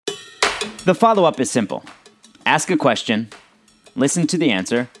The follow-up is simple. Ask a question, listen to the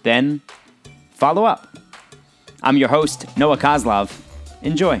answer, then follow up. I'm your host, Noah Kozlov.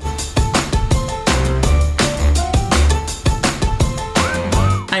 Enjoy.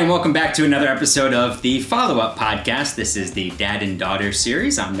 Hi, and welcome back to another episode of the Follow-Up Podcast. This is the Dad and Daughter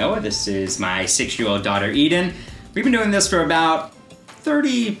series. I'm Noah. This is my 6-year-old daughter, Eden. We've been doing this for about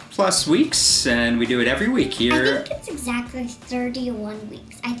 30 plus weeks, and we do it every week here. I think it's exactly 31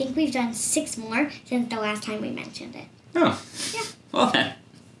 weeks. I think we've done 6 more since the last time we mentioned it. Oh. Yeah. Well then.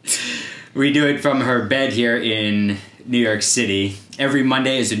 We do it from her bed here in New York City. Every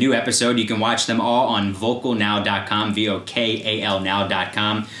Monday is a new episode. You can watch them all on vocalnow.com,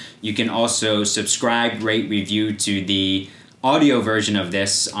 VOKALnow.com. You can also subscribe, rate, review to the audio version of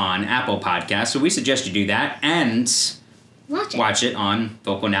this on Apple Podcasts. So we suggest you do that and watch it on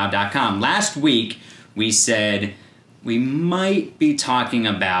vocalnow.com. Last week, we said we might be talking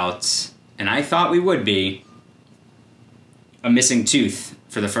about, and I thought we would be, a missing tooth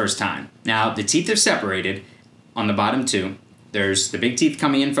for the first time. Now, the teeth are separated on the bottom 2. There's the big teeth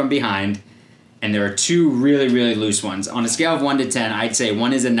coming in from behind, and there are 2 really, really loose ones. On a scale of 1 to 10, I'd say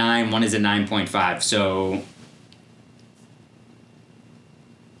 1 is a 9, 1 is a 9.5. So,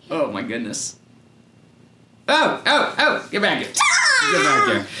 oh my goodness. Oh, get back here. Get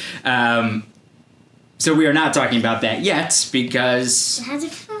back here. So we are not talking about that yet because It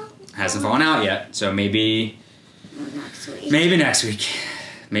hasn't fallen out yet. So maybe next week. Maybe next week.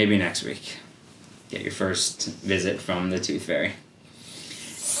 Maybe next week. Get your first visit from the Tooth Fairy.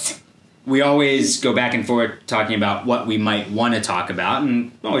 We always go back and forth talking about what we might want to talk about,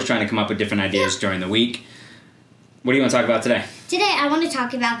 and always trying to come up with different ideas during the week. What do you want to talk about today? Today, I want to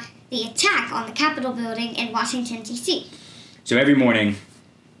talk about the attack on the Capitol building in Washington, D.C. So every morning,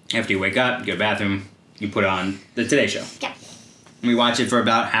 after you wake up, you go to the bathroom, you put on the Today Show. Yeah. And we watch it for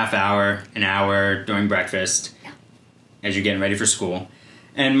about half hour, an hour during breakfast, as you're getting ready for school.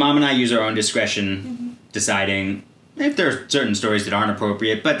 And Mom and I use our own discretion deciding if there are certain stories that aren't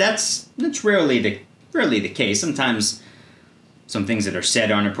appropriate, but that's rarely the case. Sometimes some things that are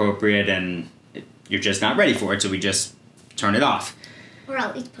said aren't appropriate and you're just not ready for it, so we just turn it off. Or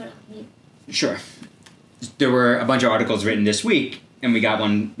at least put it on mute. Sure. There were a bunch of articles written this week, and we got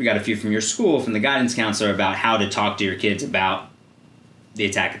a few from your school, from the guidance counselor, about how to talk to your kids about the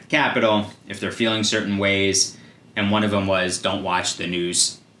attack at the Capitol, if they're feeling certain ways, and one of them was, don't watch the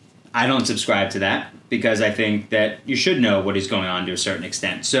news. I don't subscribe to that, because I think that you should know what is going on to a certain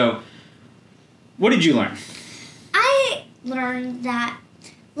extent. So, what did you learn? I learned that,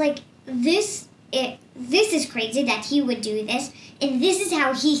 this is crazy that he would do this, and this is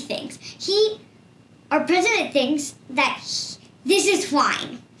how he thinks. Our president thinks that this is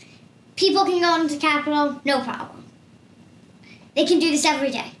fine. People can go into the Capitol, no problem. They can do this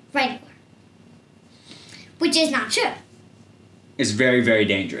every day, regular. Which is not true. It's very, very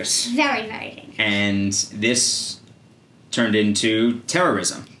dangerous. Very, very dangerous. And this turned into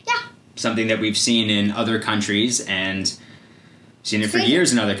terrorism. Yeah. Something that we've seen in other countries and seen it for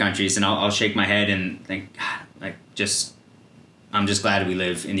years in other countries. And I'll shake my head and think, God, I'm just glad we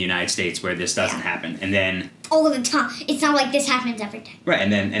live in the United States where this doesn't happen. And then all the time. It's not like this happens every day. Right,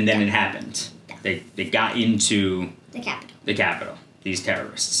 and then it happened. Yeah. They got into the Capitol. These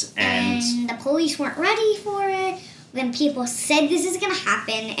terrorists. And the police weren't ready for it. When people said this is going to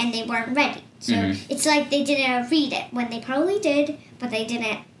happen, and they weren't ready. So it's like they didn't read it when they probably did, but they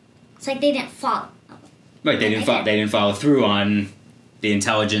didn't. It's like they didn't follow. Right, they didn't follow through on the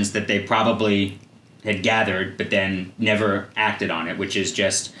intelligence that they probably had gathered, but then never acted on it, which is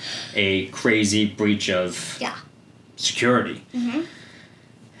just a crazy breach of security. Mm-hmm.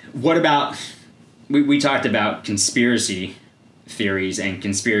 What about, we talked about conspiracy theories and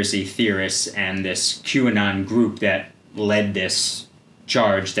conspiracy theorists and this QAnon group that led this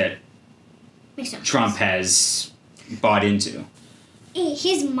charge that Trump has bought into.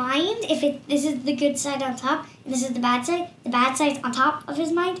 His mind, this is the good side on top, and this is the bad side's on top of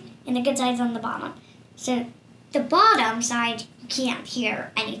his mind, and the good side's on the bottom. So the bottom side, you can't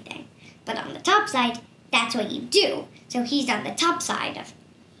hear anything. But on the top side, that's what you do. So he's on the top side of,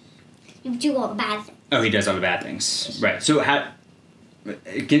 you do all the bad things. Oh, he does all the bad things. Right. So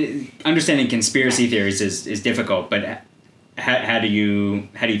understanding conspiracy theories is difficult, but how do you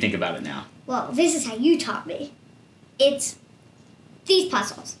think about it now? Well, this is how you taught me. It's these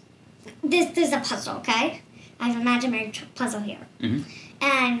puzzles. This is a puzzle, okay? I have an imaginary puzzle here. Mm-hmm.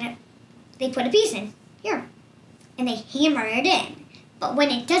 And they put a piece in here. And they hammer it in. But when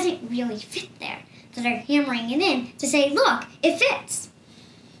it doesn't really fit there, so they're hammering it in to say, look, it fits.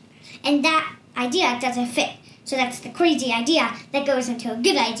 And that idea doesn't fit. So that's the crazy idea that goes into a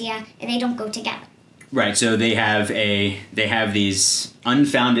good idea, and they don't go together. Right. So they have these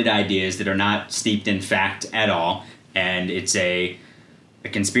unfounded ideas that are not steeped in fact at all, and it's a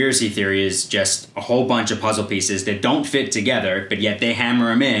conspiracy theory is just a whole bunch of puzzle pieces that don't fit together, but yet they hammer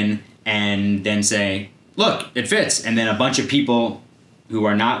them in and then say, "Look, it fits," and then a bunch of people who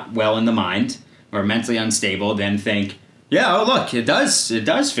are not well in the mind or mentally unstable then think, "Yeah, oh look, it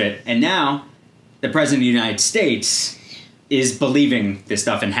does fit," and now the president of the United States is believing this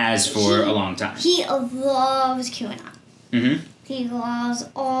stuff and has for a long time. He loves QAnon. Mm-hmm. He loves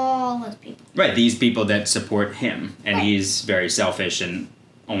all those people. Right, these people that support him, and he's very selfish and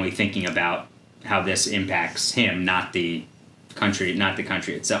only thinking about how this impacts him, not the country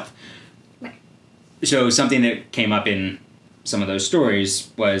itself. Right. So something that came up in some of those stories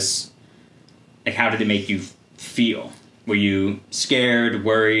was, like, how did it make you feel? Were you scared,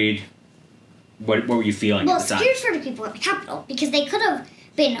 worried? What were you feeling at the time? Well, scared for the people at the Capitol, because they could have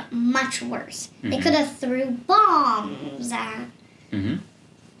been much worse. Mm-hmm. They could have threw bombs at Mm-hmm.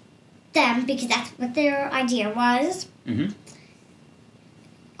 them, because that's what their idea was. Mm-hmm.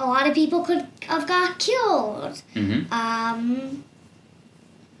 A lot of people could have got killed. Mm-hmm.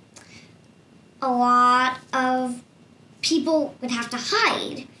 A lot of people would have to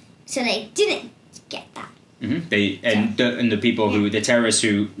hide, so they didn't get that. Mm-hmm. The people the terrorists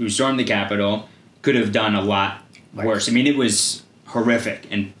who stormed the Capitol could have done a lot worse. I mean, it was horrific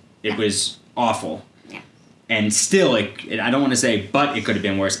and it was awful. Yeah. And still, I don't want to say, but it could have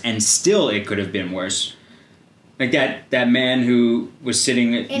been worse. And still, it could have been worse. Like that man who was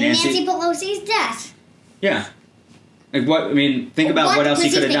sitting at In Nancy Pelosi's desk. Yeah. Like what? I mean, think about what else he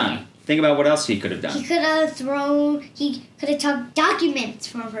could have thinking? done. Think about what else he could have done. He could have took documents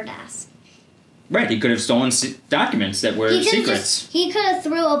from her desk. Right, he could have stolen documents that were secrets. He could have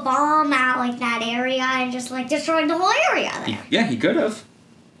threw a bomb at like that area and just like destroyed the whole area there. Yeah, he could have.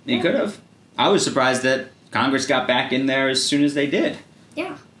 He could have. I was surprised that Congress got back in there as soon as they did.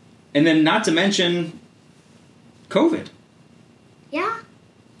 Yeah. And then not to mention COVID. Yeah.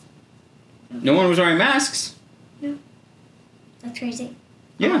 No one was wearing masks. No. That's crazy.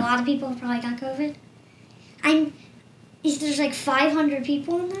 Yeah. A lot of people probably got COVID. There's like 500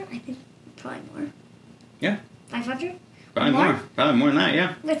 people in there? I think probably more. Yeah. 500? Probably more. Probably more than that,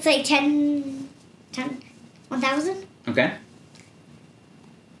 yeah. Let's say 1,000? Okay.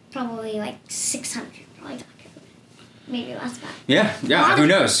 Probably like 600 probably got COVID. Maybe less than that. Yeah. Who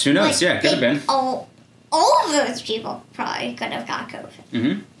knows? Who knows? Like, Yeah, could have been. All of those people probably could have got COVID.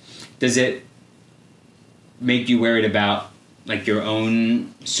 Mm-hmm. Does it make you worried about like your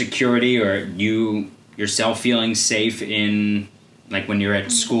own security or yourself feeling safe in like when you're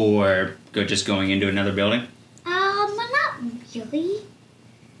at school or just going into another building? Not really.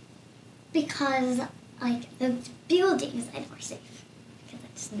 Because like the buildings I know are safe. Because I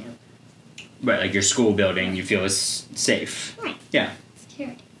just know. Right, like your school building you feel is safe. Right. Yeah.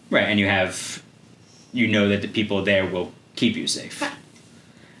 Security. Right, and you know that the people there will keep you safe. Right.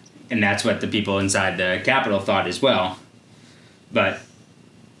 And that's what the people inside the Capitol thought as well. But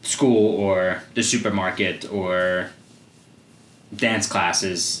school or the supermarket or dance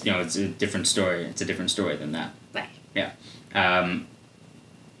classes, it's a different story. It's a different story than that. Right. Yeah.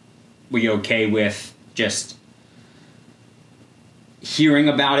 Were you okay with just hearing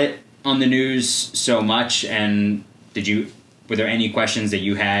about it on the news so much? And were there any questions that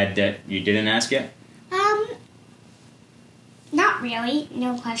you had that you didn't ask yet? Not really.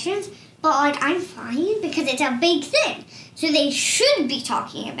 No questions. But like I'm fine because it's a big thing. So they should be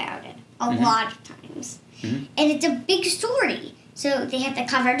talking about it a lot of times. Mm-hmm. And it's a big story. So they have to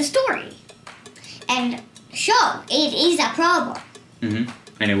cover the story. And show it is a problem. Mm-hmm.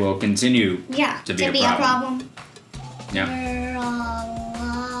 And it will continue to be a problem. Yeah. For a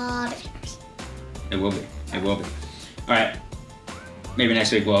lot of years. It will be. It will be. All right. Maybe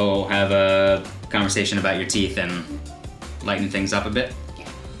next week we'll have a conversation about your teeth and lighten things up a bit. Yeah.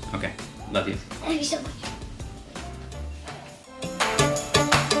 Okay. Love you. Thank you so much.